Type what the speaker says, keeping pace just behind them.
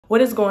What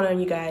is going on,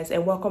 you guys,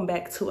 and welcome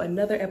back to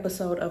another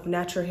episode of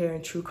Natural Hair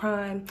and True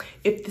Crime.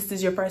 If this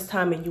is your first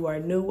time and you are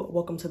new,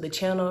 welcome to the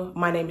channel.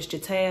 My name is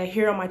Jataia.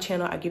 Here on my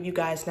channel, I give you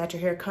guys natural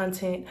hair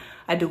content.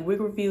 I do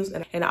wig reviews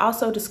and I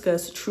also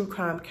discuss true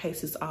crime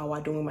cases all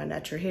while doing my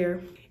natural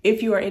hair.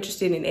 If you are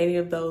interested in any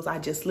of those I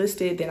just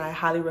listed, then I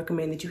highly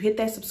recommend that you hit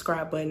that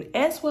subscribe button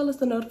as well as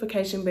the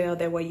notification bell.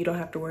 That way you don't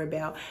have to worry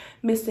about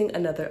missing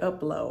another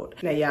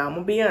upload. Now, y'all, I'm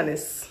gonna be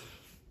honest.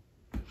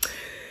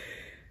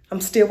 I'm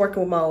still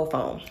working with my old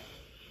phone.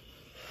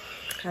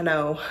 I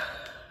know,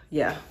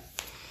 yeah.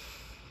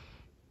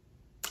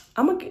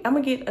 I'm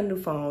gonna get a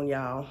new phone,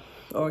 y'all,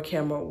 or a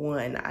camera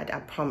one, I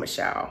promise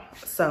y'all.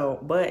 So,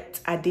 but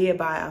I did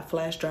buy a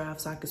flash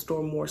drive so I could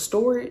store more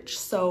storage.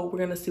 So we're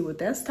gonna see what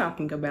that's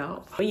talking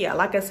about. But yeah,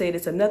 like I said,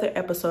 it's another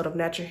episode of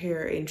Natural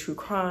Hair and True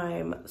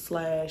Crime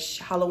 /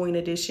 Halloween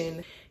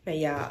edition. Now,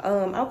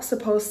 y'all, I was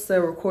supposed to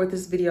record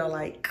this video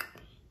like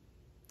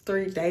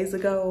 3 days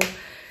ago.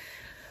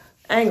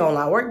 I ain't gonna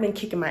lie, work been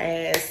kicking my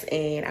ass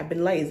and I've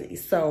been lazy.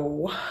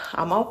 So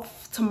I'm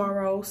off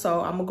tomorrow.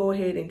 So I'm gonna go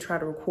ahead and try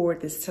to record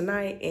this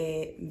tonight.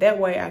 And that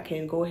way I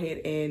can go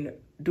ahead and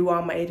do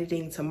all my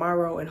editing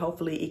tomorrow. And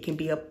hopefully it can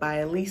be up by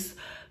at least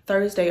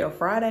Thursday or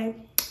Friday.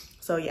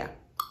 So yeah,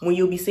 when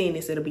you'll be seeing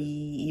this, it'll be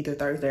either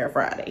Thursday or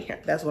Friday.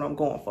 That's what I'm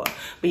going for.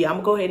 But yeah, I'm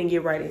gonna go ahead and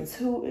get right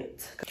into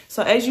it.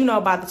 So as you know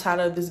by the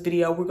title of this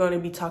video, we're gonna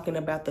be talking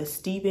about the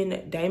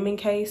Steven Damman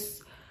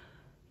case.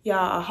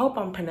 Y'all, I hope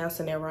I'm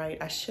pronouncing that right.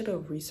 I should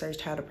have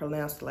researched how to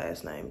pronounce the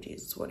last name.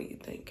 Jesus, what are you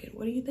thinking?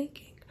 What are you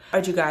thinking? All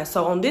right, you guys.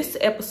 So on this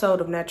episode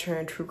of Natural Hair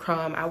and True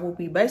Crime, I will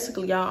be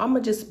basically, y'all, I'm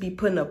going to just be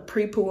putting a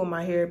pre-poo in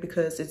my hair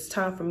because it's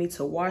time for me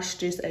to wash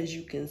this, as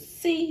you can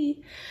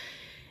see.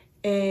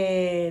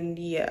 And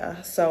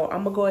yeah, so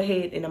I'm going to go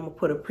ahead and I'm going to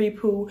put a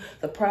pre-poo.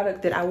 The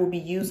product that I will be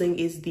using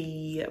is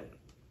the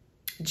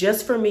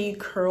Just For Me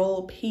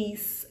Curl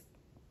Piece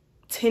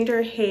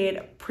Tender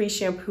Head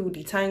Pre-Shampoo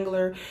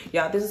Detangler.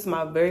 Y'all, this is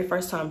my very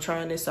first time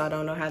trying this, so I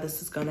don't know how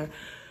this is gonna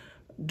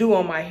do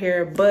on my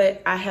hair,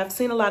 but I have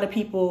seen a lot of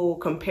people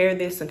compare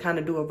this and kind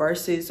of do a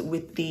versus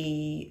with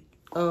the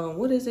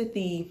what is it,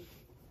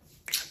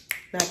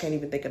 I can't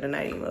even think of the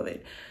name of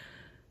it,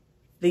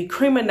 the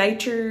Cream of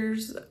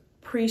Nature's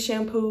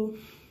pre-shampoo.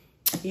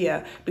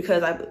 Yeah,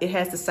 because it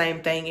has the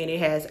same thing, and it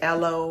has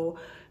aloe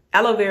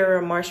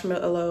vera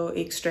marshmallow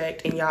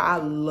extract. And y'all, I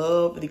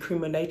love the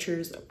Cream of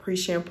Nature's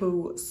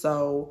pre-shampoo,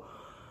 so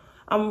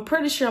I'm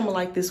pretty sure I'm gonna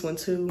like this one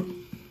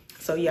too.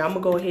 So yeah, I'm gonna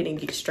go ahead and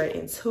get straight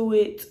into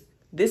it.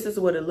 This is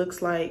what it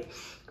looks like.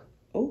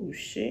 Oh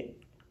shit,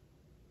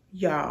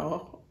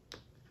 y'all.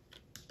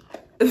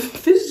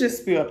 This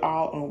just spilled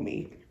all on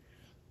me.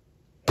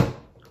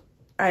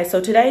 All right,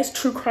 so today's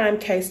true crime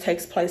case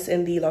takes place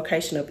in the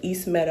location of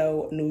East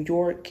Meadow, New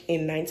York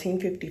in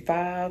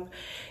 1955.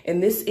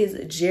 And this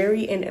is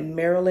Jerry and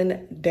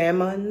Marilyn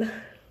Damman.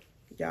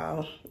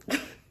 Y'all, I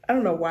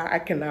don't know why I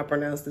cannot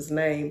pronounce this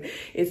name.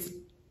 It's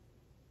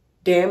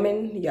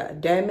Damman, yeah,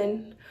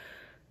 Damman,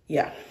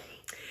 yeah.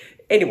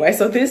 Anyway,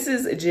 so this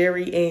is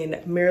Jerry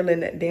and Marilyn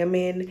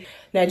Damman.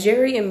 Now,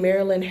 Jerry and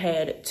Marilyn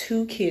had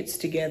 2 kids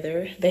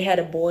together. They had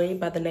a boy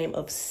by the name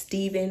of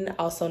Steven,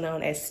 also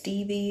known as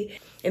Stevie,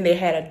 and they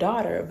had a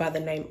daughter by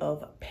the name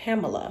of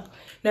Pamela.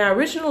 Now,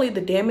 originally,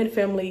 the Damman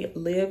family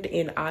lived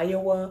in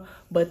Iowa,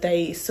 but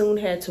they soon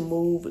had to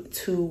move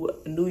to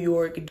New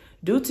York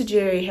due to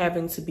Jerry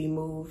having to be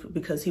moved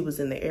because he was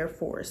in the Air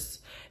Force.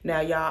 Now,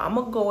 y'all, I'm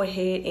gonna go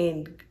ahead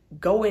and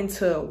go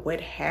into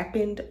what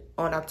happened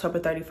on October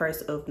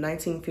 31st of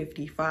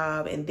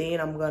 1955, and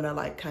then I'm gonna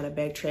like kind of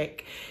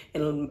backtrack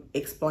and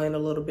explain a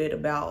little bit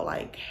about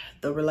like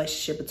the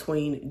relationship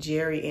between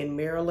Jerry and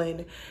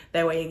Marilyn.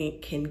 That way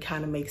it can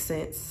kind of make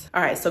sense.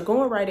 All right, so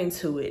going right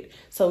into it.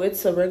 So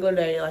it's a regular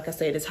day, like I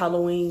said, it's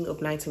Halloween of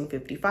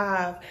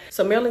 1955.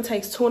 So Marilyn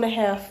takes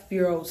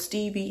 2.5-year-old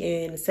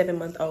Stevie and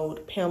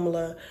 7-month-old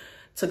Pamela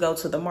to go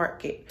to the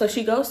market. So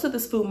she goes to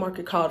this food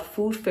market called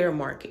Food Fair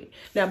Market.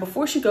 Now,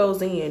 before she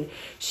goes in,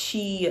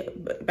 she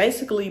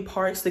basically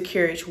parks the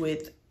carriage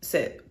with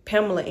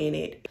Pamela in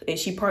it, and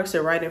she parks it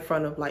right in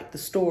front of like the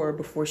store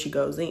before she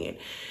goes in.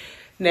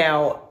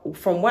 Now,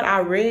 from what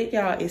I read,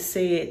 y'all, it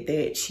said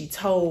that she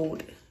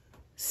told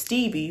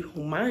Stevie,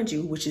 who, mind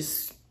you, which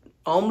is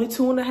only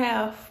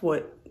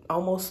 2.5,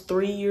 almost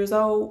 3 years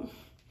old,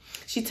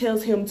 she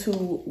tells him to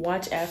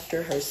watch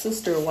after her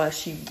sister while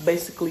she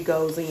basically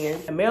goes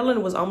in. And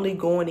Marilyn was only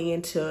going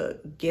in to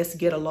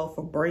get a loaf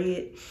of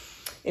bread,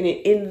 and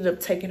it ended up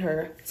taking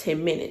her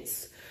 10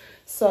 minutes.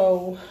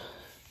 So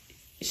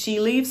she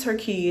leaves her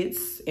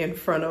kids in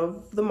front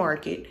of the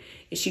market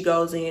and she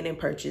goes in and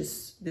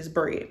purchases this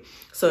bread.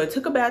 So it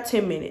took about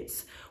 10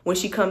 minutes. When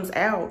she comes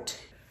out,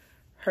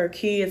 her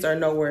kids are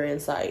nowhere in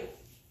sight.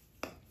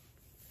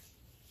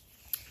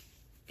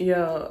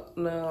 Yeah,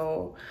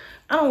 no,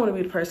 I don't want to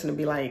be the person to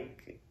be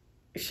like,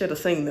 should have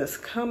seen this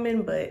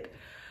coming, but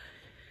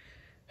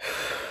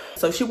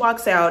so she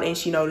walks out and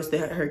she noticed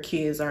that her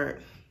kids aren't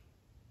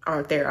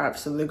there.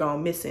 Obviously, they're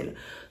gone missing.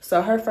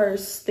 So her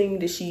first thing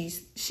that she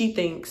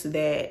thinks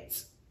that,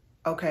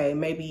 okay,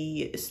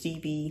 maybe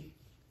Stevie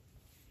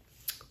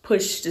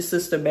pushed the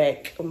sister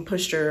back and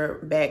pushed her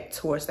back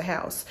towards the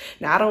house.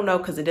 Now I don't know,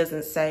 because it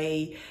doesn't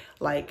say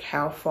like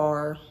how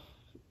far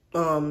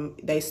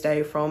they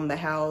stay from the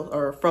house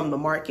or from the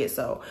market,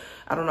 so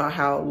I don't know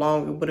how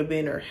long it would have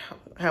been or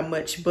how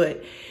much.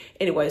 But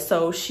anyway,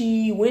 so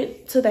she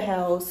went to the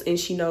house and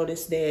she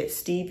noticed that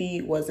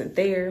Stevie wasn't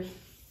there.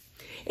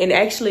 And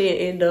actually it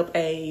ended up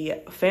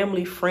a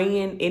family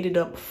friend ended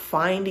up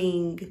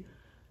finding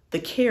the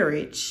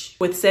carriage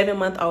with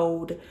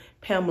 7-month-old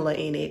Pamela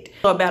in it,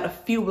 about a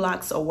few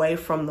blocks away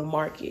from the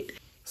market.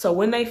 So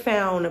when they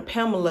found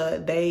Pamela,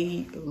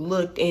 they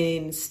looked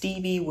and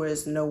Stevie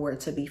was nowhere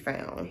to be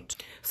found.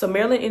 So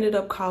Marilyn ended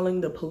up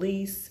calling the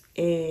police,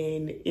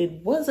 and it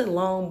wasn't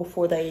long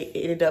before they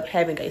ended up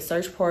having a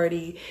search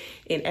party,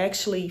 and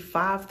actually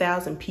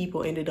 5,000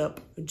 people ended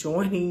up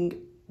joining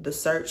the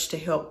search to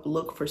help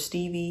look for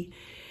Stevie.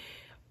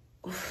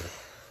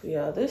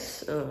 Yeah,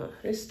 it's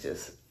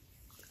just,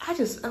 I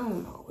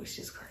don't know, it's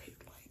just crazy.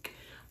 Like,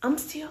 I'm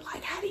still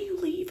like, how do you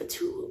leave it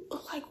to,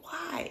 like,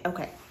 why?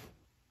 Okay.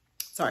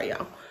 Sorry,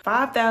 y'all.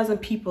 5,000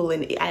 people,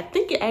 and I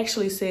think it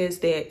actually says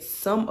that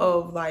some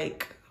of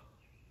like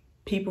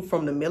people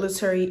from the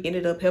military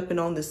ended up helping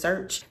on the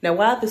search. Now,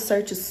 while the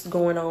search is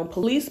going on,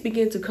 police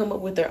begin to come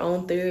up with their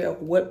own theory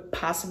of what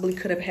possibly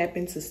could have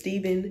happened to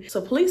Steven. So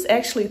police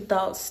actually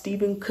thought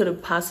Steven could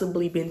have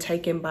possibly been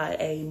taken by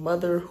a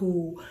mother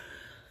who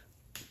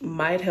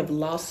might have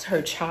lost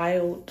her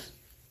child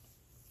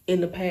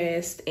in the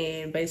past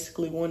and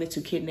basically wanted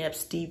to kidnap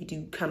Stevie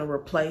to kind of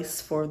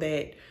replace for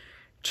that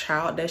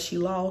child that she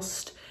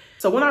lost.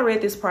 So when I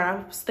read this part,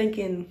 I was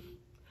thinking,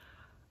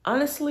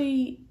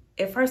 honestly,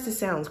 at first it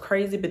sounds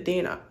crazy, but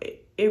then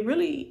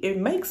it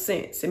makes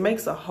sense. It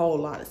makes a whole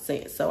lot of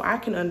sense. So I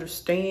can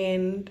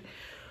understand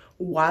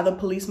why the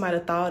police might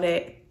have thought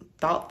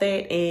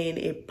that, and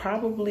it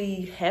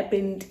probably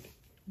happened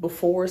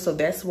before, so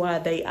that's why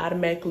they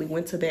automatically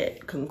went to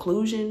that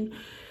conclusion.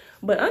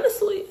 But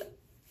honestly,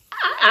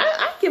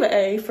 I give an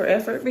A for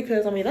effort,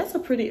 because I mean that's a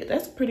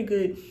pretty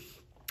good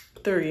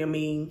theory. I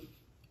mean,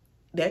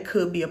 that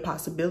could be a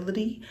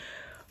possibility,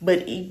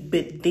 but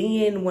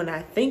then when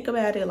I think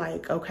about it,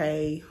 like,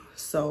 okay,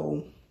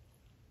 so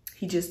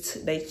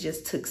they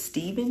just took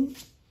Steven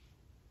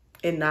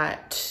and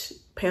not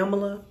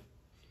Pamela.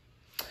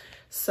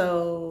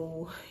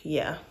 So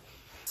yeah.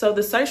 So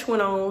the search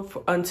went on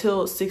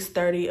until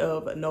 6:30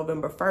 of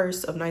November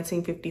 1st of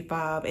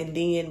 1955, and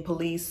then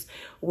police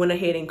went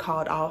ahead and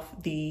called off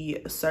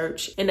the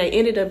search, and they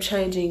ended up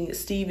changing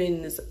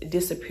Steven's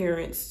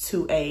disappearance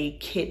to a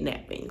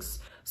kidnappings.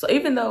 So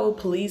even though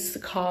police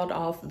called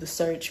off the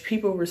search,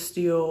 people were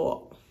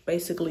still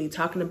basically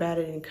talking about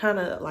it and kind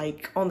of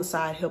like on the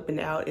side helping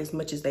out as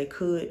much as they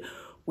could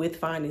with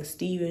finding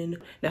Steven.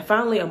 Now,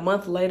 finally, a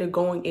month later,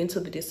 going into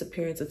the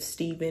disappearance of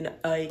Steven,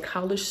 a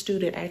college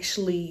student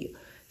actually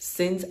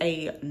sends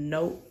a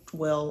note,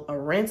 well, a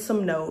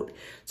ransom note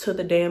to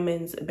the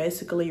Dammans,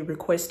 basically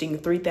requesting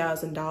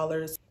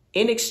 $3,000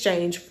 in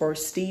exchange for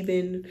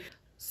Steven.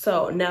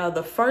 So now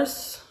the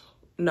first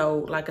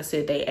note, like I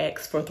said, they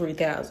asked for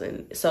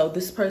 $3,000. So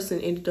this person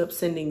ended up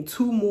sending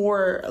 2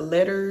 more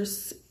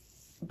letters,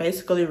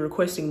 basically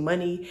requesting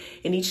money,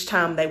 and each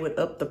time they would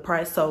up the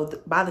price.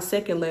 So by the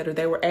second letter,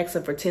 they were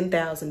asking for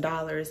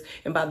 $10,000,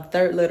 and by the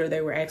third letter,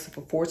 they were asking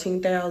for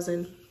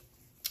 $14,000.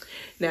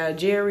 Now,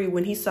 Jerry,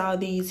 when he saw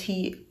these,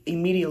 he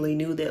immediately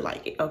knew that,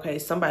 like, okay,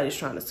 somebody's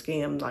trying to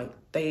scam. Like,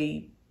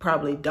 they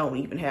probably don't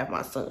even have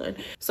my son.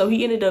 So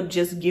he ended up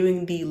just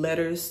giving the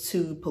letters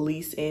to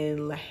police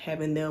and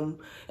letting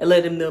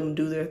them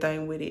do their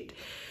thing with it.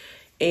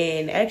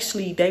 And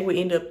actually, they would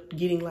end up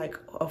getting like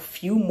a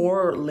few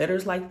more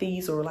letters like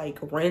these, or like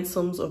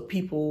ransoms of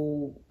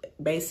people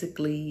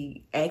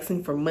basically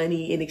asking for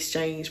money in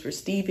exchange for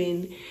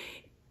Steven.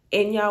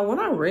 And y'all, when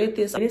I read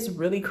this, it's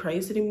really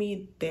crazy to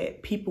me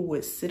that people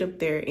would sit up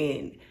there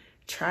and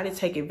try to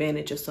take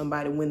advantage of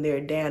somebody when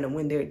they're down and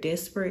when they're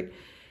desperate.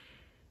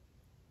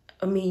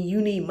 I mean, you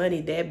need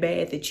money that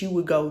bad that you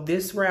would go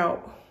this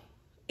route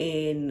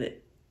and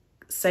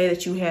say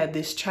that you have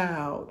this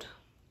child.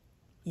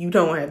 You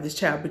don't have this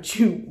child, but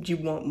you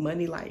want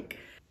money, like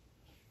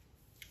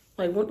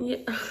what? Yeah,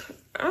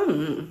 I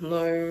don't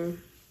know.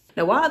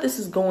 Now, while this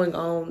is going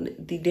on,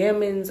 the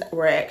Dammans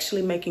were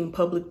actually making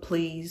public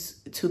pleas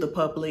to the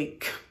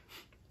public.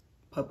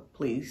 Public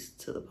pleas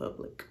to the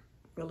public,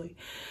 really?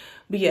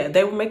 But yeah,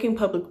 they were making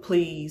public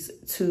pleas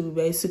to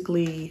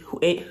basically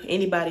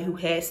anybody who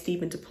had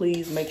Steven to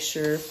please make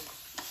sure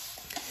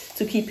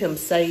to keep him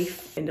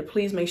safe, and to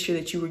please make sure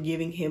that you were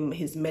giving him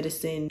his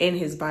medicine and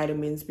his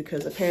vitamins,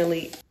 because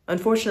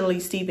unfortunately,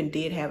 Steven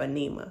did have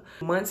anemia.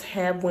 Months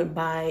have went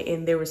by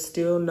and there was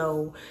still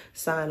no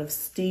sign of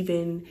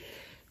Steven.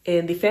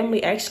 And the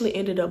family actually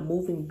ended up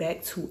moving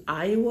back to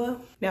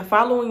Iowa. Now,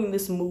 following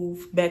this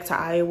move back to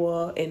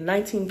Iowa in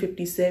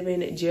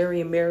 1957, Jerry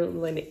and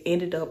Marilyn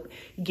ended up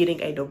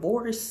getting a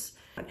divorce.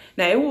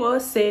 Now, it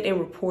was said in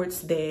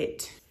reports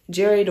that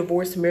Jerry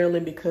divorced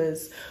Marilyn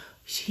because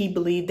he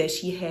believed that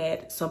she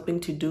had something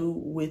to do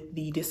with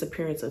the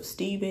disappearance of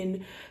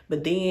Steven,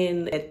 but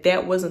then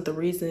that wasn't the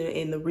reason,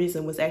 and the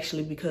reason was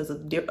actually because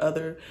of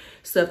other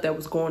stuff that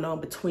was going on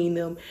between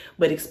them,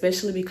 but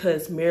especially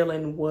because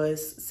Marilyn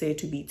was said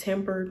to be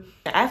tempered.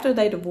 After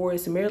they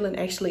divorced, Marilyn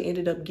actually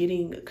ended up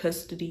getting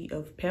custody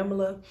of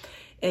Pamela.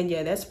 And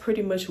yeah, that's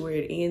pretty much where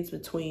it ends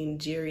between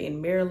Jerry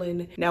and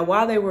Marilyn. Now,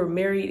 while they were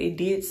married, it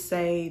did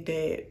say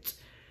that,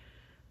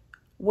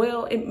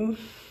 well,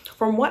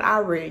 from what I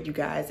read, you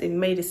guys, it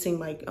made it seem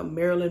like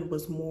Marilyn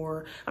was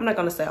more, I'm not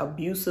going to say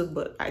abusive,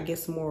 but I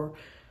guess more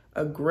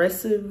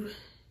aggressive.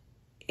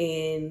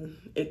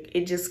 And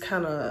it just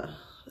kind of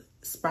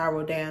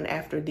spiraled down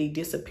after the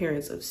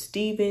disappearance of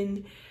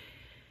Steven.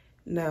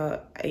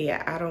 Now,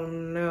 yeah, I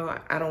don't know.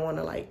 I don't want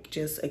to like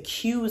just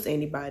accuse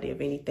anybody of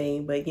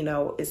anything, but you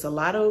know, it's a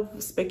lot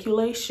of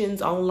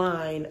speculations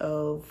online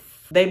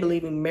of they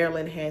believing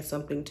Marilyn had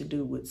something to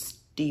do with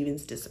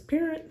Steven's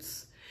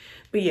disappearance.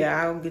 But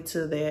yeah, I'll get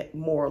to that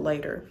more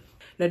later.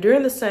 Now,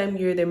 during the same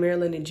year that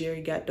Marilyn and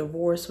Jerry got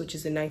divorced, which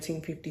is in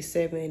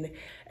 1957,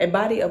 a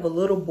body of a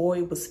little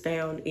boy was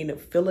found in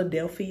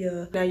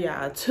Philadelphia. Now,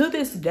 yeah, to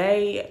this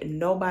day,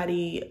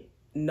 nobody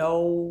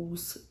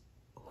knows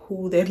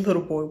who that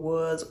little boy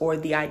was or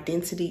the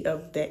identity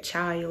of that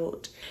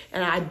child.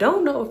 And I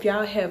don't know if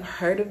y'all have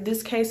heard of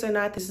this case or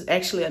not. This is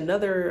actually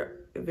another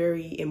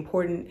very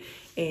important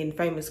and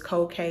famous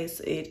cold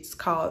case. It's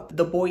called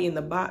The Boy in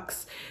the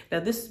Box. Now,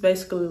 this is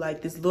basically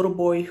like this little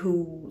boy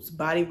whose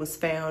body was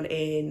found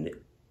and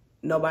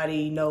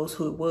nobody knows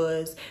who it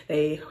was.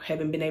 They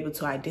haven't been able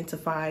to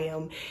identify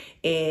him.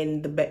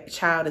 And the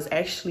child is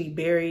actually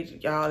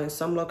buried, y'all, in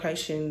some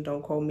location.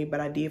 Don't quote me,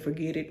 but I did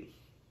forget it.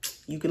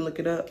 You can look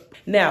it up.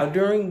 Now,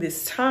 during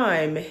this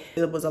time,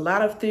 there was a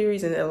lot of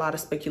theories and a lot of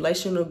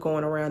speculation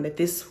going around that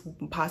this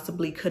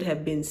possibly could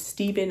have been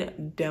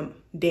Steven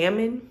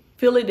Damman.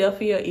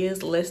 Philadelphia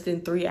is less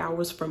than 3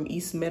 hours from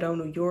East Meadow,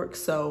 New York.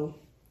 So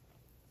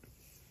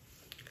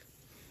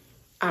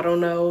I don't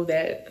know,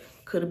 that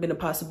could have been a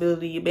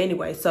possibility. But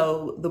anyway,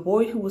 so the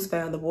boy who was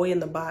found, the boy in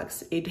the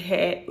box, it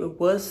had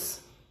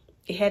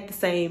the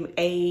same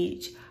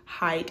age,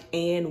 height,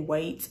 and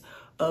weight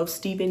of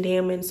Steven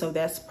Damman. So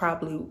that's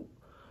probably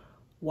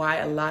why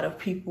a lot of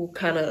people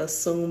kind of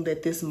assume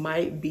that this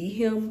might be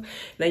him.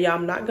 Now, y'all,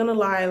 I'm not gonna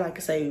lie, like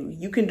I say,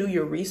 you can do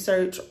your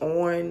research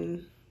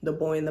on the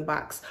boy in the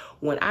box.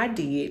 When I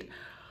did,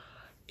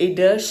 it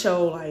does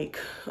show like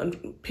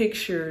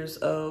pictures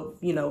of,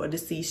 you know, a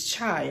deceased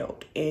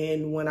child.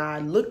 And when I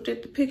looked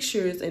at the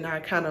pictures and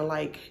I kind of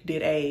like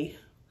did a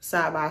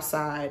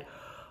side-by-side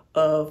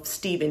of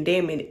Steven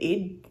Damman,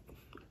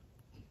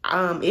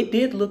 it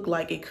did look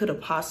like it could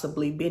have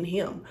possibly been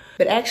him.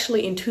 But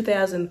actually in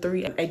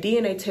 2003, a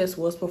DNA test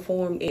was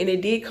performed and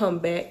it did come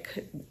back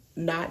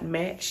not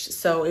matched.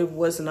 So it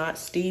was not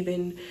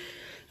Steven.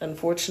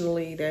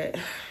 Unfortunately, that,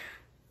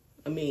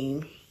 I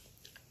mean,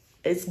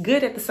 it's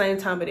good at the same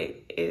time, but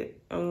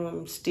it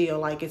still,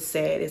 like, it's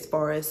sad as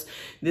far as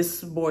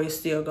this boy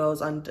still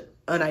goes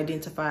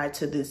unidentified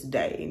to this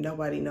day.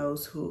 Nobody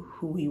knows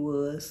who he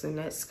was, and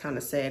that's kind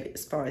of sad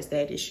as far as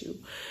that issue.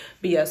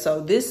 But yeah,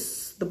 so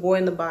the boy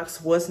in the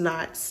box was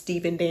not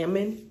Steven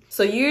Damman.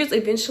 So years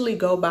eventually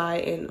go by,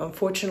 and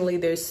unfortunately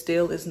there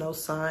still is no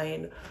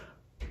sign.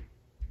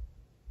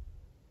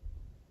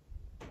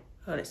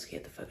 Oh, that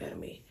scared the fuck out of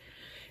me.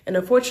 And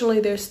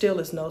unfortunately there still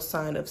is no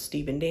sign of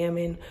Steven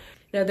Damman.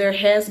 Now, there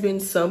has been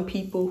some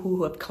people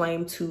who have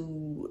claimed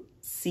to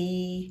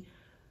see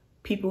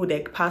people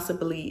that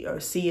possibly, or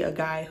see a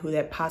guy who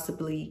that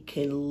possibly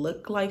can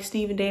look like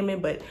Steven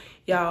Damman, but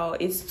y'all,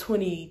 it's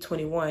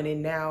 2021,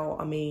 and now,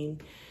 I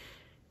mean,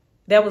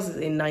 that was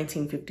in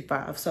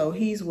 1955. So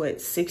he's what,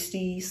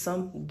 60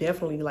 some,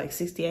 definitely like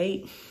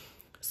 68.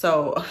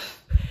 So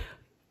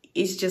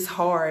it's just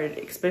hard,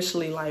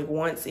 especially like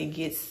once it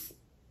gets,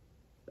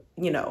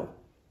 you know,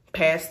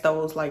 past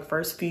those like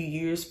first few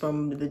years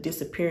from the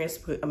disappearance.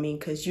 I mean,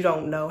 because you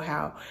don't know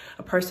how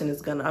a person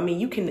is gonna, I mean,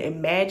 you can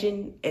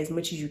imagine as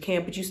much as you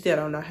can, but you still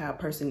don't know how a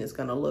person is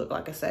gonna look,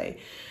 like I say.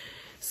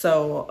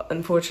 So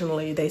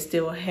unfortunately, they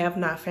still have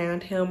not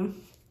found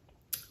him,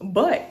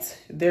 but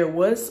there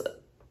was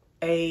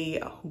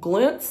a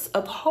glimpse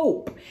of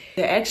hope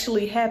that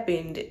actually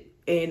happened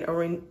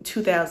in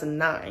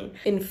 2009.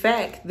 In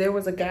fact, there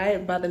was a guy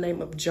by the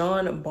name of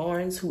John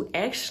Barnes who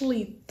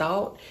actually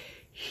thought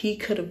he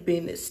could have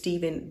been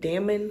Steven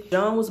Damman.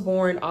 John was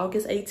born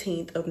August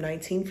 18th of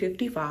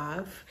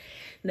 1955.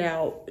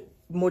 Now,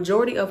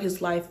 majority of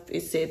his life,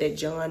 it said that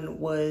John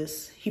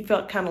he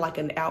felt kind of like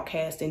an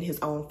outcast in his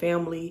own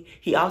family.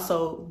 He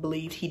also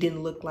believed he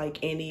didn't look like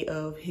any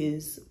of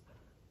his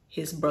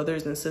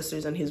brothers and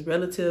sisters and his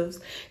relatives.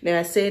 Now,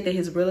 I said that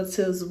his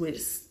relatives would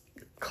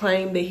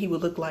claim that he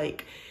would look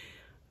like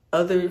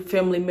other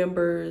family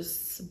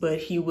members, but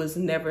he was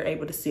never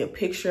able to see a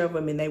picture of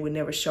them, and they would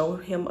never show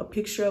him a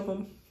picture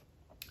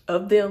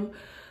of them.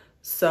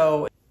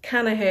 So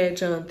kind of had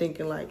John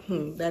thinking like,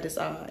 that is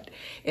odd.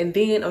 And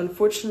then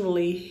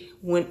unfortunately,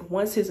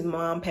 once his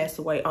mom passed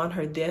away on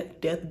her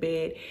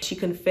deathbed, she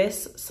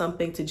confessed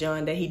something to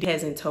John that he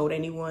hasn't told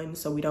anyone.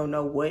 So we don't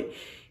know what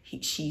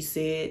she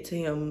said to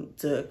him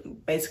to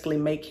basically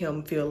make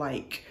him feel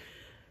like,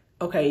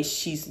 okay,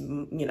 she's,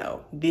 you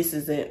know, this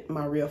isn't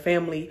my real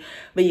family.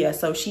 But yeah,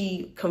 so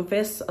she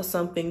confessed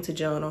something to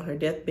John on her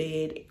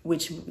deathbed,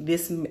 which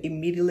this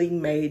immediately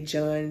made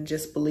John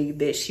just believe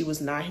that she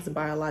was not his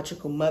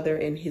biological mother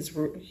and his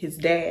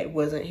dad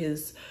wasn't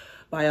his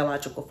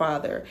biological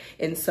father.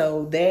 And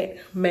so that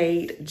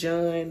made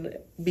John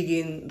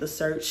begin the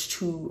search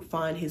to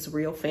find his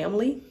real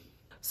family.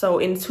 So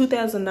in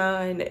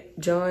 2009,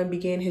 John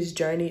began his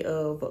journey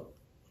of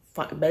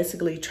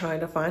basically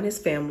trying to find his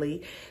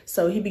family.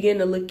 So he began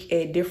to look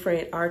at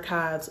different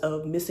archives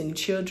of missing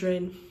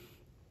children.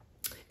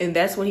 And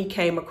that's when he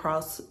came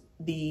across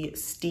the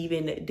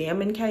Steven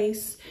Damman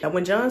case. And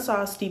when John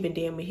saw Steven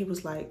Damman, he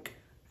was like,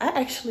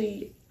 I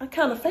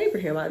kind of favor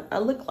him. I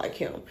look like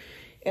him.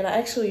 And I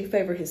actually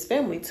favor his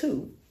family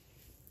too.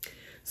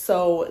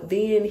 So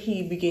then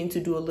he began to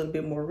do a little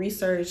bit more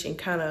research and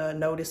kind of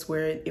notice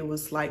where it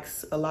was like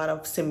a lot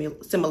of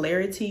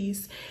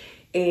similarities.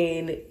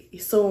 And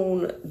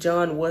soon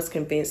John was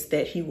convinced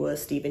that he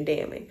was Steven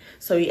Damman.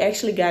 So he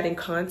actually got in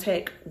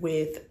contact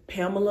with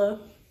Pamela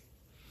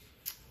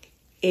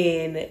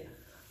and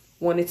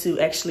wanted to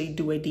actually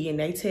do a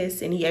DNA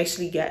test. And he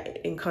actually got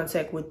in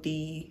contact with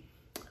the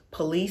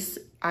police,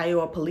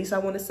 Iowa police, I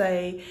want to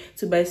say,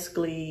 to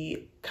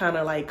basically kind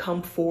of like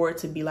come forward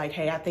to be like,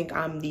 hey, I think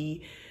I'm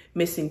the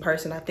missing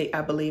person.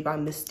 I believe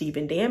I'm the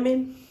Steven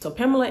Damman. So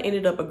Pamela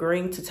ended up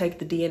agreeing to take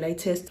the DNA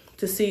test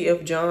to see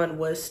if John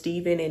was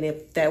Steven and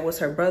if that was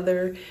her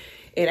brother.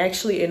 And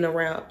actually in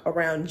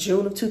around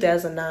June of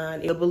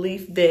 2009, the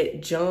belief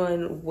that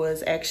John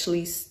was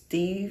actually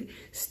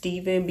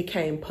Steven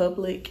became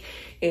public,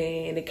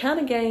 and it kind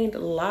of gained a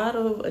lot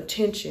of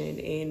attention,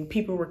 and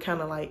people were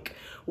kind of like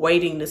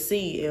waiting to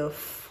see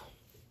if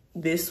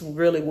this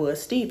really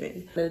was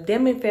Steven. The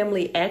Damman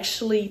family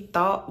actually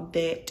thought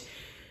that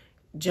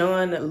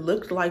John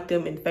looked like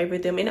them and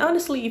favored them. And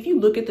honestly, if you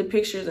look at the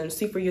pictures and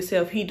see for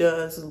yourself, he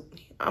does,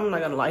 I'm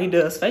not gonna lie, he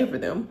does favor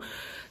them.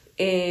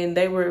 And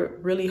they were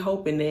really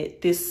hoping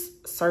that this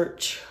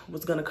search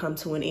was gonna come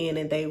to an end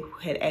and they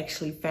had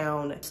actually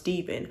found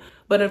Steven.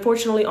 But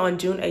unfortunately, on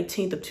June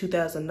 18th of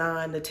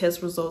 2009, the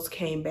test results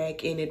came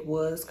back and it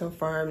was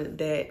confirmed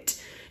that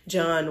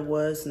John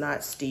was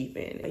not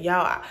Steven.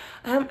 Y'all,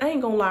 I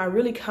ain't gonna lie, I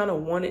really kind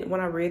of wanted,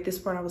 when I read this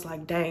part, I was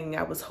like, dang,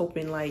 I was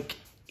hoping like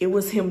it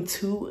was him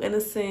too, in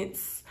a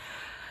sense.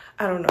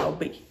 I don't know,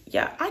 but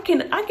yeah, I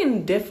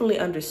can definitely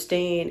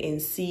understand and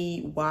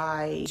see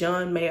why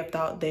John may have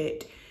thought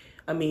that,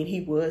 I mean, he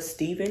was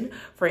Steven.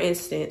 For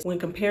instance, when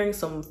comparing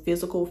some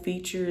physical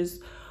features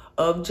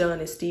of John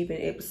and Steven,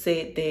 it was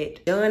said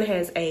that John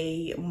has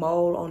a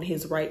mole on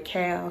his right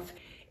calf,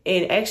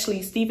 and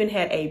actually Steven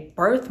had a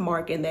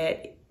birthmark in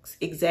that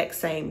exact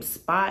same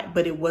spot,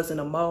 but it wasn't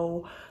a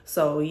mole.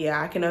 So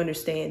yeah, I can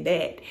understand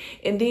that.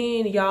 And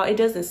then y'all, it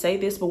doesn't say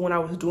this, but when I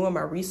was doing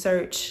my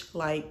research,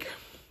 like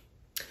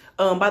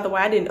by the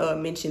way, I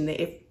didn't mention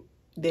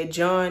that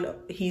John,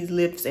 he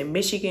lives in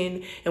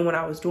Michigan, and when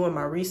I was doing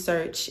my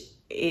research,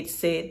 it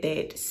said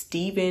that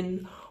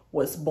Steven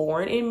was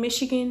born in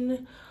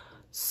Michigan.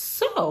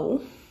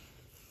 So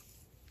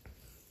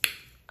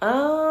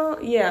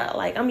yeah,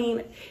 like, I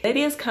mean, that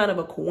is kind of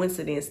a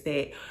coincidence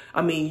that,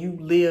 I mean, you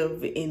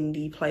live in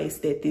the place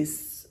that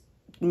this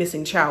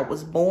missing child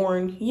was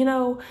born, you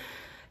know.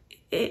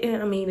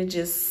 I mean, it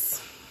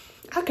just,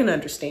 I can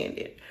understand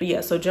it. But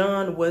yeah, so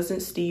John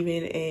wasn't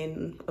Steven,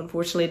 and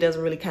unfortunately it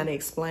doesn't really kind of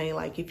explain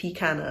like if he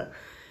kind of,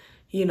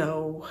 you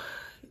know,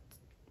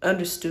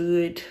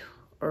 understood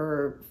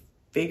or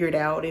figured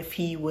out if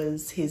he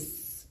was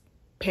his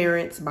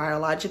parents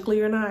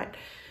biologically or not.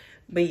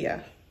 But yeah.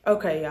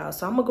 Okay, y'all,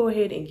 so I'm gonna go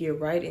ahead and get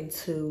right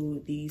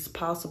into these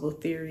possible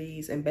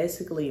theories and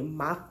basically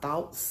my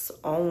thoughts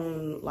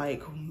on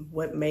like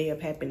what may have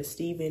happened to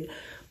Steven.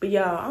 But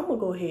y'all, I'm gonna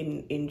go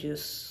ahead and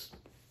just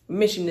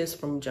mention this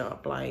from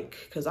jump, like,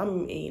 because I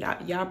mean,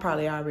 y'all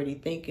probably already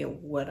thinking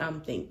what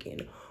I'm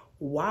thinking.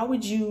 Why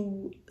would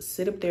you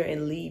sit up there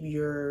and leave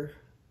your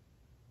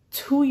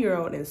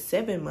 2-year-old and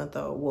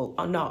 7-month-old,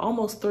 well, no,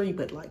 almost 3,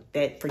 but like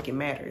that freaking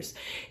matters,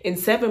 and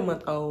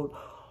 7-month-old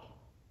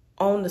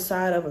on the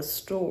side of a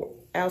store,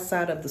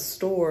 outside of the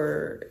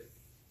store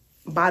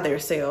by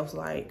themselves?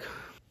 Like,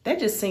 that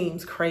just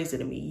seems crazy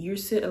to me. You're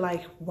sitting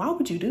like, why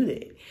would you do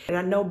that? And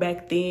I know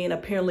back then,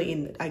 apparently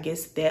in, I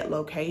guess, that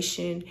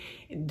location,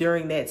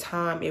 during that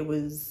time, it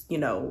was, you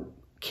know,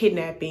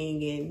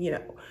 kidnapping and, you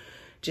know,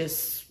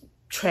 just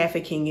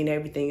trafficking and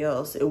everything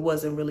else. It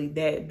wasn't really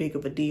that big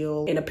of a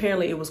deal. And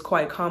apparently it was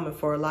quite common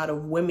for a lot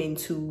of women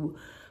to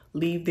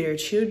leave their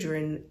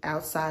children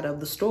outside of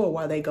the store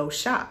while they go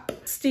shop.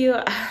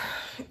 Still,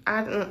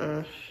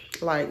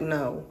 like,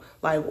 no,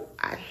 like,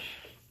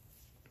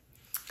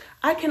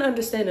 I can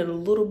understand it a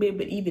little bit,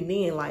 but even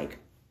then, like,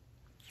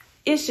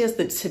 it's just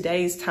that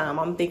today's time,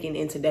 I'm thinking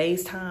in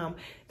today's time,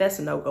 that's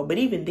a no-go. But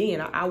even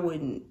then, I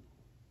wouldn't,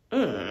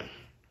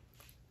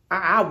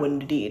 I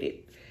wouldn't have did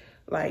it.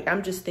 Like,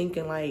 I'm just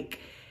thinking, like,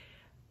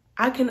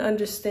 I can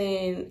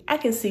understand, I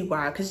can see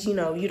why, because, you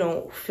know, you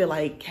don't feel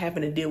like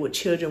having to deal with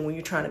children when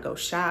you're trying to go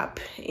shop.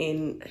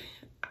 And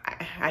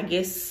I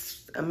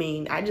guess, I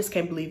mean, I just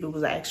can't believe it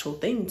was an actual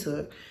thing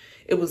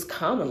it was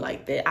common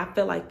like that. I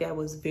feel like that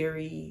was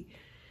very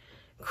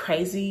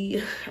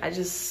crazy. I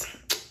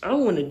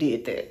don't want to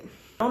did that.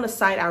 On the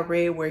site I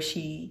read where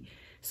she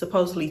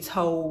supposedly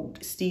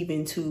told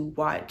Steven to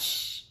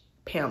watch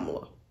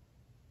Pamela,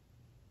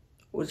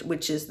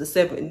 which is the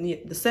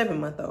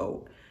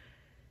 7-month-old.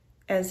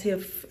 As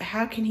if,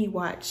 how can he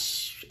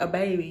watch a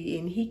baby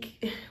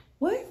and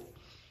what?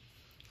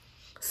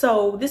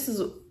 So this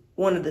is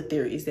one of the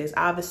theories that's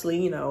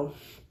obviously, you know,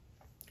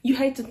 you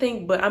hate to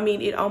think, but I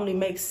mean, it only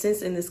makes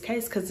sense in this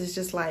case because it's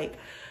just like,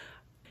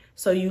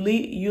 so you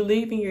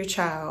leaving your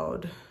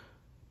child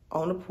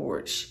on the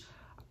porch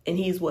and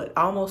he's what,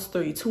 almost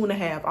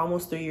 2.5,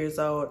 almost 3 years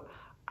old.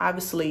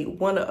 Obviously,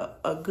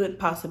 a good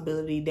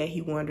possibility that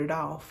he wandered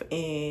off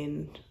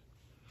and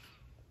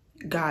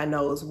God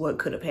knows what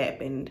could have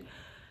happened.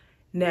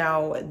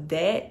 Now,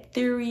 that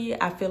theory,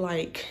 I feel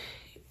like,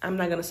 I'm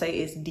not going to say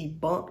it's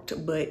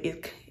debunked, but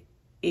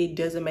it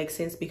doesn't make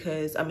sense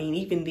because, I mean,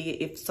 even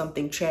if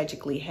something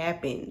tragically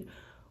happened,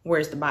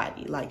 where's the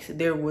body? Like,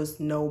 there was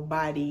no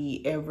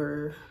body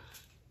ever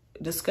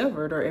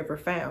discovered or ever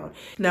found.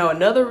 Now,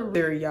 another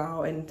theory,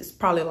 y'all, and it's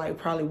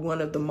probably one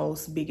of the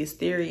most biggest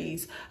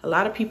theories, a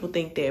lot of people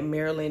think that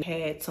Marilyn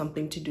had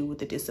something to do with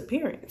the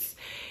disappearance.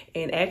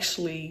 And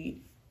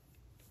actually,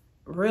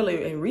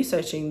 really, in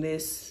researching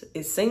this,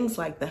 it seems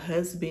like the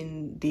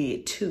husband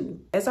did too.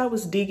 As I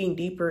was digging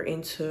deeper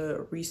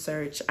into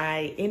research,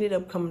 I ended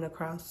up coming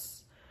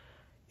across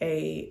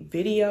a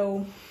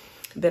video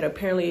that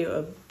apparently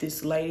of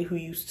this lady who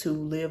used to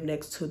live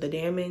next to the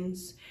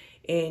Dammans,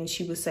 and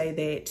she would say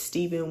that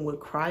Steven would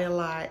cry a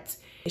lot.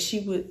 And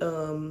she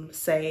would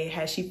say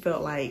how she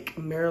felt like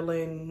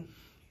Marilyn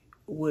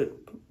would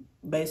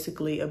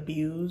basically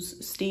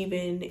abuse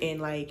Steven, and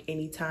like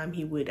anytime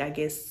he would, I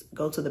guess,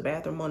 go to the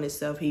bathroom on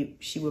himself,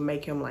 she would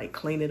make him like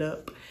clean it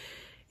up.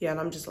 Yeah, and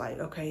I'm just like,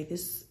 okay,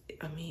 this,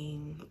 I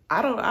mean,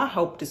 I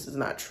hope this is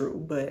not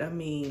true, but I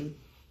mean,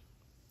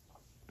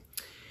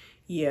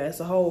 yeah, it's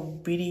a whole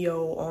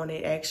video on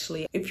it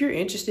actually. If you're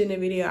interested in the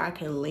video, I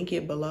can link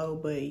it below,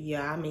 but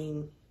yeah, I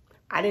mean,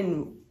 I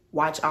didn't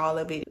watch all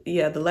of it.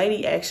 Yeah, the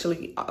lady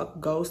actually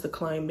goes to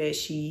claim that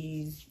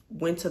she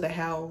went to the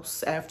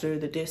house after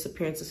the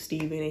disappearance of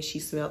Steven and she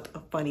smelled a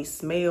funny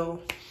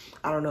smell.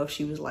 I don't know if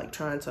she was like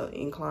trying to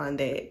incline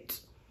that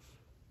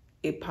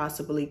it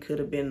possibly could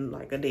have been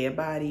like a dead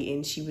body,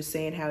 and she was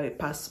saying how it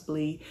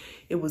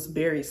was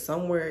buried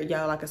somewhere.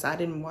 Y'all, like I said, I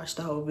didn't watch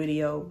the whole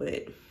video,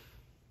 but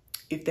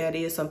if that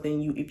is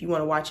something if you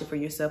want to watch it for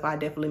yourself, I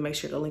definitely make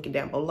sure to link it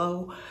down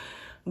below.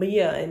 But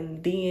yeah,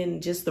 and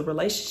then just the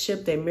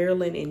relationship that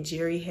Marilyn and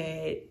Jerry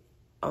had,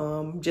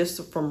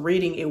 just from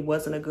reading, it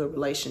wasn't a good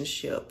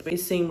relationship. It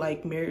seemed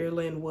like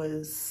Marilyn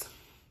was,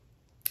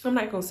 I'm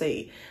not gonna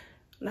say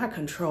not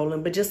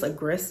controlling, but just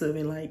aggressive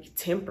and like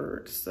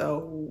tempered.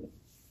 So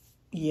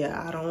yeah,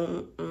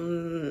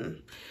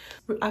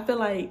 I feel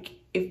like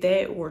if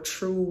that were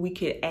true, we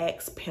could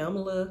ask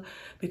Pamela,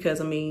 because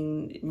I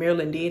mean,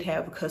 Marilyn did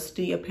have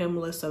custody of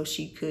Pamela, so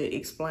she could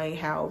explain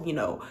how, you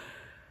know,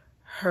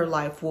 her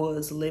life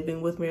was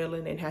living with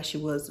Marilyn and how she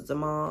was as a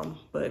mom.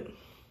 But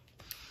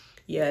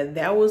yeah,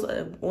 that was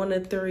one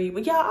of the theory.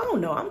 But yeah, I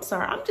don't know, I'm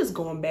sorry, I'm just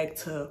going back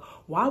to,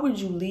 why would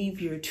you leave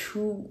your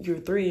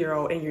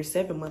 3-year-old and your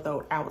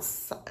 7-month-old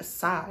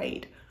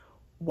outside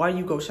while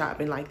you go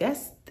shopping? Like,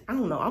 that's, I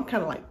don't know, I'm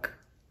kind of like,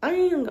 I'm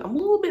a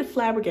little bit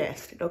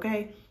flabbergasted,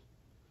 okay?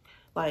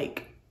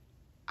 Like,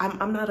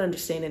 I'm not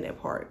understanding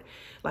that part.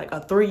 Like, a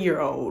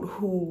 3-year-old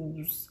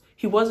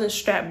he wasn't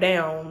strapped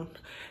down,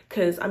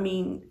 because I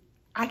mean,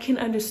 I can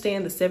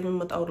understand the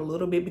 7-month-old a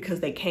little bit because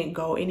they can't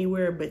go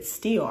anywhere, but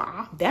still,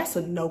 that's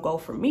a no-go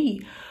for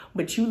me.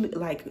 But you,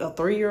 like a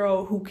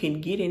 3-year-old who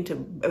can get into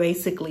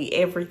basically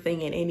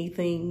everything and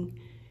anything,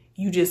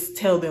 you just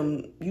tell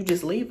them, you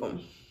just leave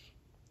them.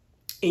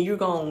 And you're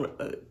gone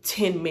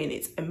 10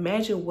 minutes.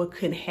 Imagine what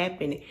could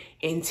happen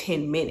in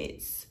 10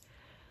 minutes.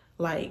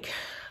 Like,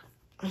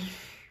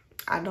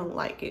 I don't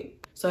like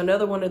it. So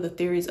another one of the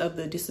theories of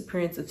the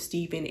disappearance of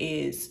Steven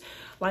is,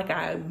 like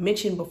I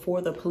mentioned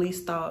before, the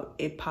police thought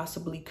it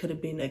possibly could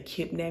have been a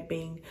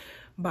kidnapping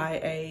by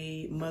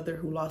a mother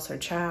who lost her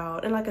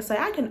child. And like I say,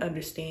 I can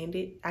understand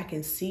it, I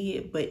can see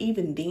it, but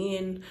even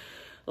then,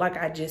 like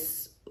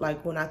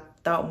when I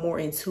thought more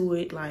into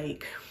it,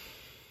 like,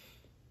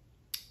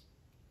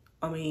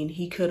 I mean,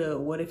 he could have,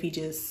 what if he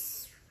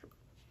just,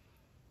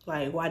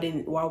 like, why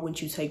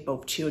wouldn't you take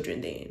both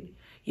children then?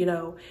 You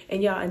know,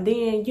 and y'all, and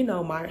then, you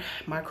know,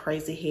 my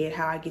crazy head,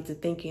 how I get to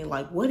thinking,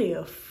 like, what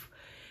if,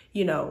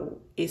 you know,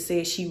 it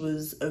said she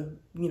was,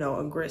 you know,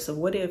 aggressive.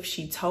 What if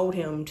she told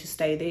him to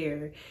stay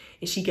there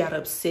and she got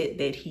upset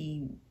that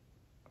he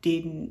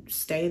didn't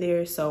stay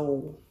there?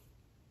 So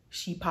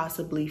she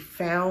possibly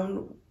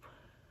found,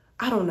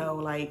 I don't know,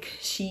 like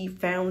she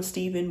found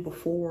Steven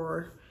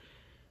before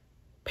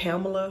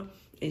Pamela,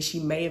 and she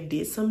may have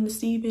did something to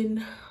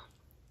Steven,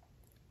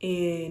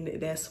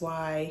 and that's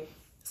why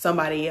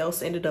somebody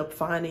else ended up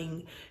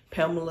finding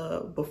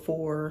Pamela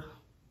before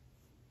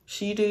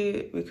she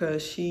did,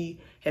 because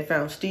she had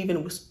found Steven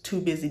and was too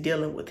busy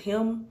dealing with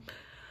him.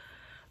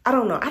 I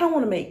don't know. I don't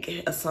want to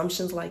make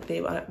assumptions like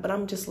that, but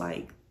I'm just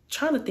like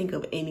trying to think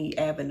of any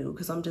avenue,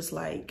 because I'm just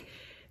like,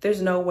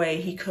 there's no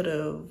way he could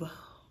have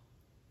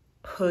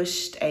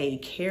pushed a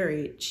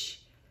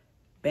carriage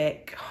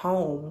back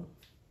home.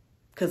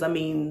 Because I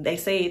mean, they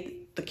say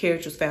the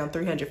carriage was found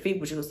 300 feet,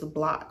 which was the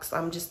blocks.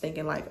 I'm just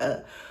thinking like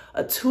a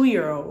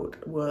 2-year-old,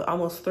 well,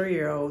 almost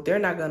 3-year-old, they're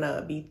not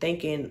gonna be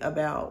thinking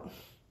about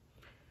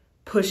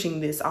pushing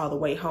this all the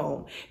way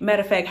home.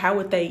 Matter of fact, how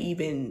would they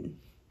even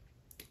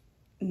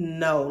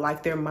know,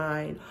 like their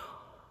mind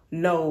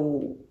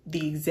know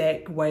the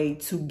exact way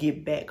to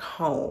get back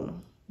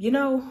home? You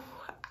know,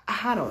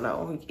 I don't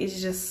know.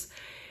 It's just,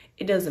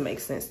 it doesn't make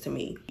sense to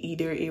me.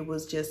 Either it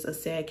was just a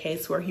sad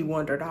case where he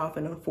wandered off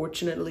and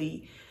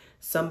unfortunately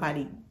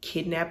somebody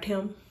kidnapped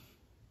him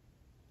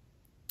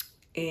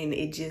and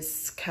it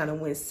just kind of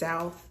went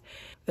south.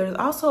 There's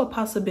also a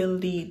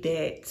possibility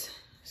that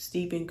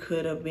Steven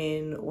could have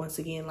been, once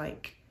again,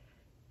 like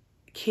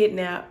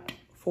kidnapped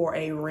for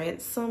a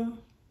ransom.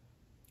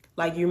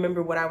 Like, you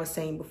remember what I was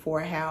saying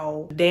before,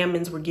 how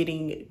Dammans were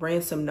getting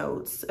ransom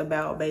notes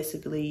about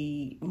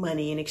basically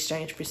money in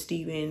exchange for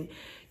Steven.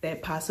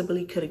 That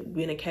possibly could have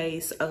been a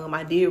case.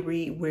 I did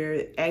read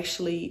where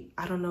actually,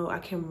 I don't know, I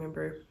can't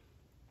remember.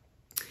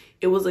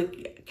 It was a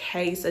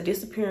case, a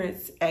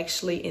disappearance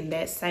actually in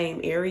that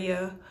same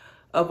area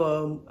of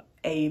a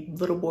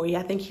little boy.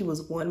 I think he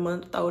was 1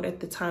 month old at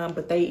the time,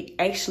 but they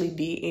actually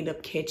did end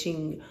up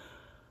catching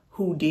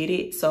who did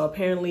it. So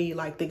apparently,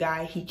 like, the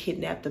guy, he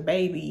kidnapped the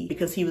baby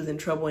because he was in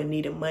trouble and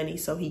needed money.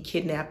 So he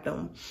kidnapped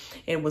him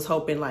and was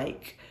hoping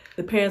like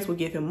the parents would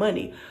give him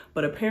money.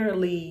 But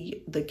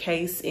apparently the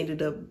case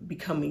ended up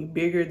becoming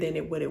bigger than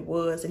what it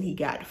was, and he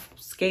got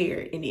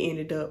scared and he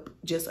ended up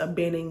just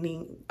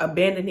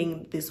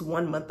abandoning this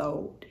 1 month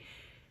old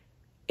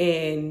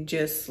and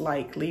just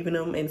like leaving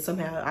him. And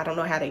somehow, I don't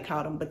know how they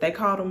caught him, but they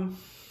caught him.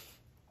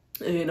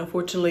 And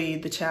unfortunately,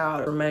 the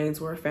child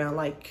remains were found,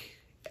 like,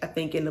 I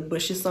think in the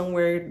bushes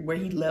somewhere where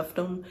he left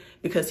them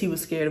because he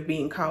was scared of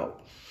being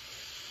caught.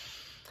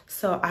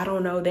 So I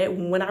don't know, that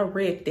when I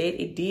read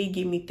that, it did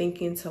get me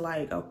thinking to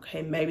like,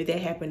 okay, maybe that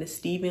happened to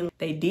Steven.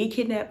 They did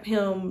kidnap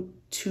him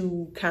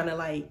to kind of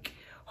like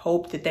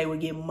hope that they would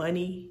get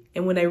money.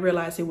 And when they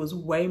realized it was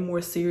way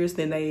more serious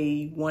than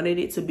they wanted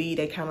it to be,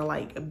 they kind of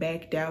like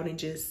backed out and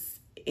just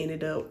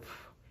ended up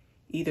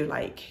either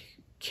like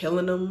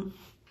killing them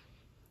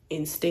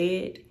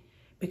instead.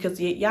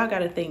 Because y'all got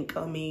to think,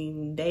 I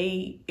mean,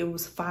 it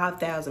was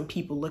 5,000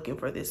 people looking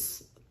for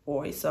this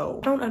boy. So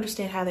I don't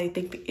understand how they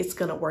think that it's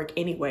going to work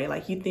anyway.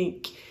 Like, you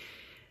think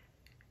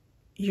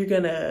you're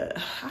going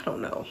to, I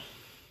don't know.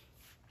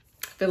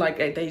 I feel like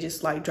they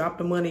just like drop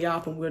the money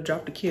off and we'll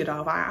drop the kid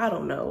off. I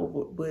don't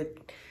know. But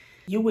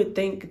you would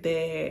think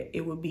that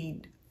it would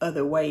be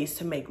other ways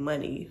to make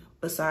money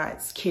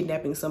besides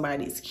kidnapping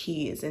somebody's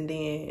kids and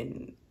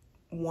then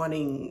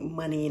wanting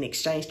money in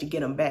exchange to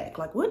get them back.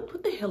 Like,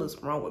 what the hell is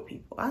wrong with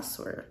people? I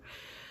swear.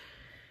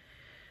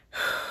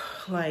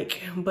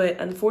 Like, but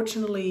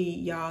unfortunately,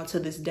 y'all, to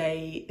this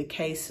day, the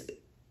case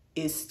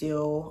is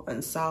still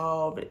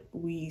unsolved.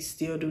 We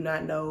still do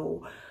not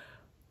know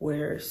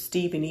where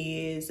Steven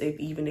is,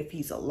 even if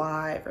he's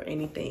alive or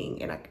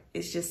anything. And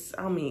it's just,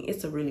 I mean,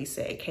 it's a really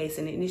sad case,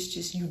 and it's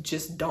just, you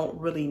just don't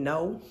really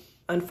know.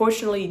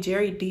 Unfortunately,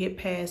 Jerry did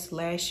pass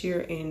last year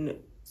in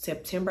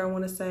September, I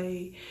want to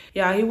say.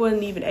 Yeah, he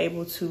wasn't even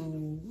able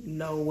to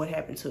know what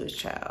happened to his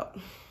child.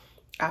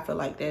 I feel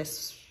like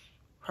that's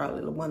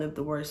probably one of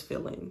the worst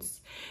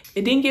feelings.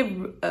 It didn't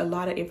give a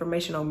lot of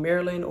information on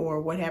Marilyn or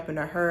what happened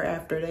to her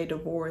after they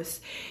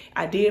divorced.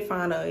 I did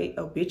find a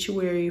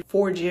obituary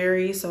for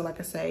Jerry. So like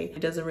I say,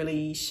 it doesn't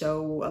really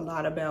show a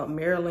lot about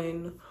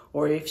Marilyn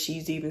or if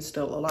she's even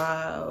still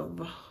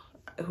alive.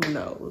 Who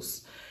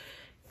knows?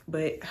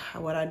 But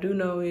what I do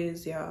know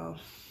is, y'all,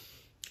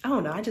 I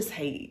don't know, I just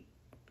hate.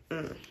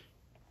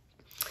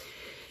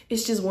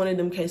 It's just one of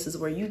them cases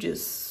where you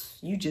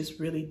just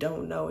really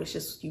don't know. It's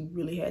just, you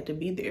really had to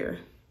be there.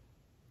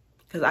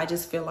 Because I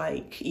just feel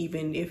like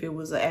even if it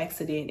was an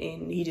accident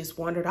and he just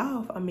wandered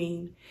off, I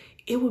mean,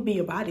 it would be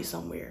a body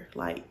somewhere.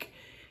 Like,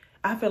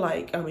 I feel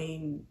like, I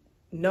mean,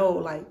 no,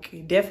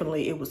 like,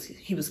 definitely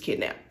he was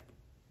kidnapped.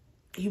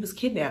 He was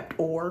kidnapped,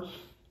 or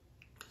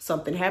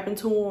something happened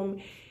to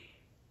him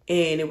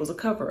and it was a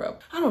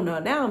cover-up. I don't know.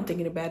 Now I'm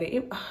thinking about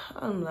it. I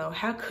don't know.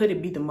 How could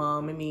it be the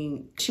mom? I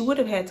mean, she would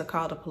have had to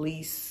call the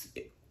police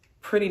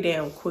pretty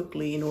damn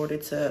quickly in order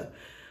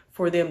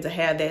for them to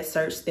have that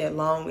search that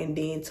long and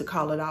then to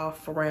call it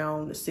off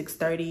around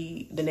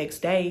 6:30 the next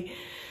day.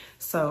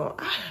 So,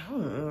 I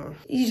don't know.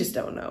 You just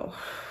don't know.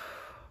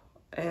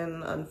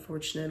 And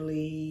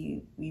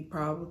unfortunately, we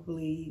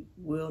probably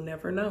will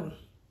never know.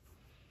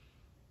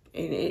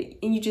 And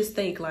you just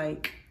think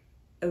like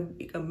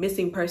a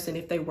missing person,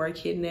 if they were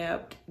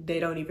kidnapped, they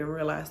don't even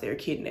realize they're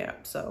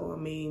kidnapped. So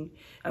I mean,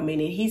 and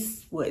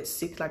he's what,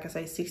 like I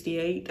say,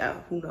 68,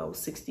 who knows,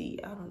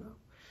 60, I don't know.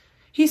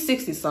 He's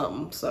 60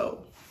 something,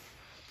 so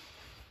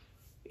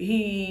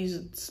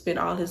he's spent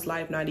all his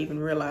life not even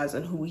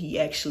realizing who he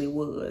actually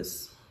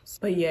was.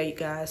 But yeah, you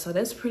guys, so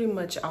that's pretty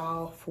much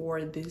all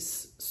for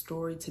this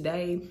story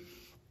today.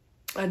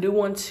 I do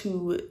want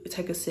to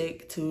take a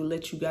sec to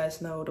let you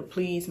guys know to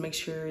please make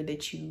sure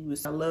that you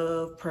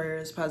love,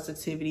 prayers,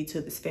 positivity to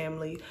this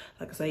family.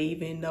 Like I say,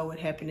 even though it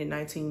happened in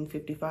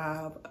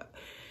 1955,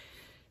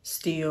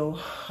 still,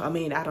 I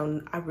mean, I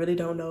really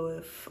don't know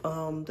if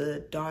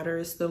the daughter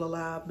is still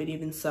alive, but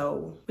even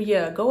so. But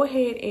yeah, go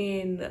ahead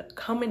and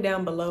comment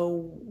down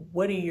below,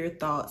 what are your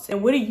thoughts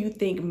and what do you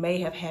think may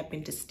have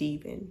happened to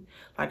Steven?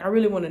 Like, I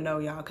really want to know,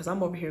 y'all, because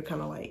I'm over here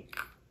kind of like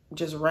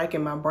just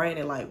racking my brain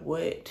and like,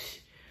 what?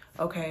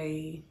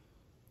 Okay,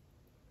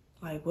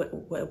 like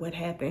what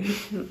happened?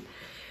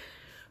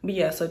 But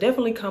yeah, so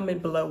definitely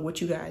comment below what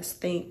you guys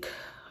think,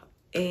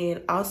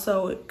 and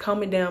also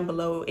comment down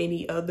below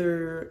any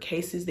other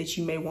cases that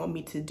you may want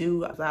me to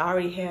do. I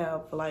already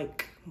have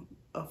like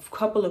a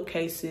couple of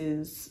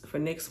cases for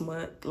next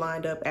month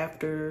lined up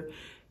after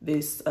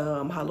this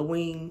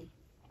Halloween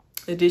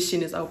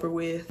edition is over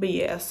with. But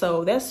yeah,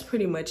 so that's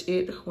pretty much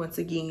it. Once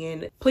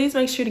again, please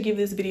make sure to give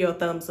this video a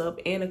thumbs up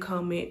and a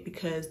comment,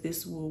 because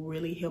this will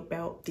really help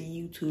out the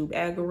YouTube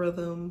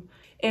algorithm.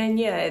 And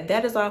yeah,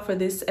 that is all for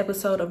this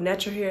episode of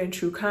Natural Hair and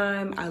True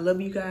Crime. I love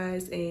you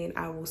guys, and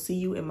I will see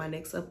you in my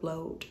next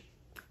upload.